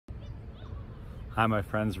Hi my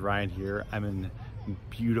friends, Ryan here. I'm in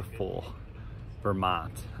beautiful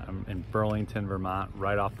Vermont. I'm in Burlington, Vermont,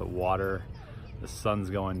 right off the water. The sun's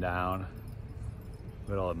going down,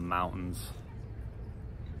 middle of mountains.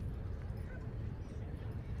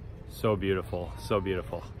 So beautiful, so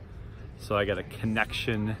beautiful. So I got a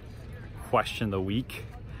connection question of the week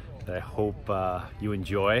that I hope you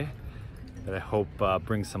enjoy, that I hope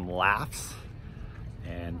brings some laughs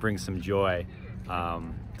and brings some joy.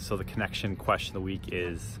 So the connection question of the week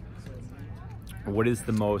is, what is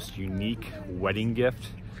the most unique wedding gift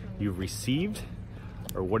you've received?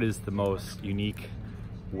 Or what is the most unique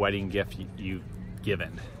wedding gift you've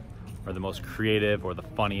given? Or the most creative or the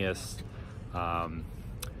funniest?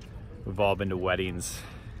 We've all been to weddings,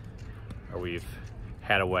 or we've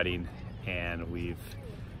had a wedding and we've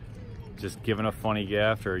just given a funny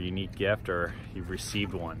gift or a unique gift, or you've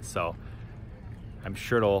received one. So I'm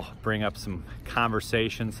sure it'll bring up some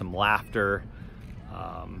conversation, some laughter,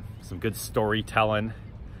 some good storytelling.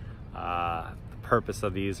 The purpose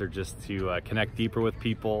of these are just to connect deeper with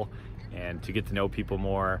people and to get to know people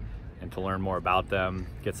more and to learn more about them,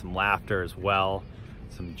 get some laughter as well,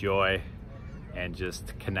 some joy, and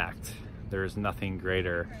just connect. There's nothing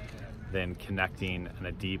greater than connecting on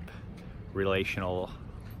a deep relational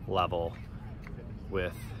level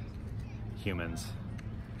with humans,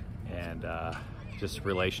 and just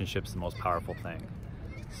relationships the most powerful thing.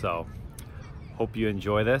 So hope you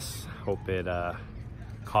enjoy this. Hope it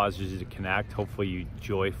causes you to connect. Hopefully you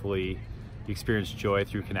experience joy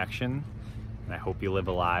through connection, and I hope you live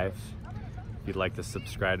alive. If you'd like to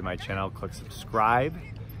subscribe to my channel, click subscribe.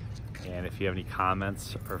 And if you have any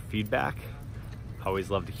comments or feedback, I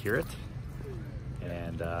always love to hear it.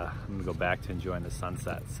 And I'm gonna go back to enjoying the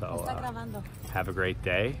sunset. So have a great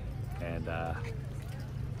day and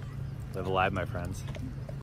live alive, my friends.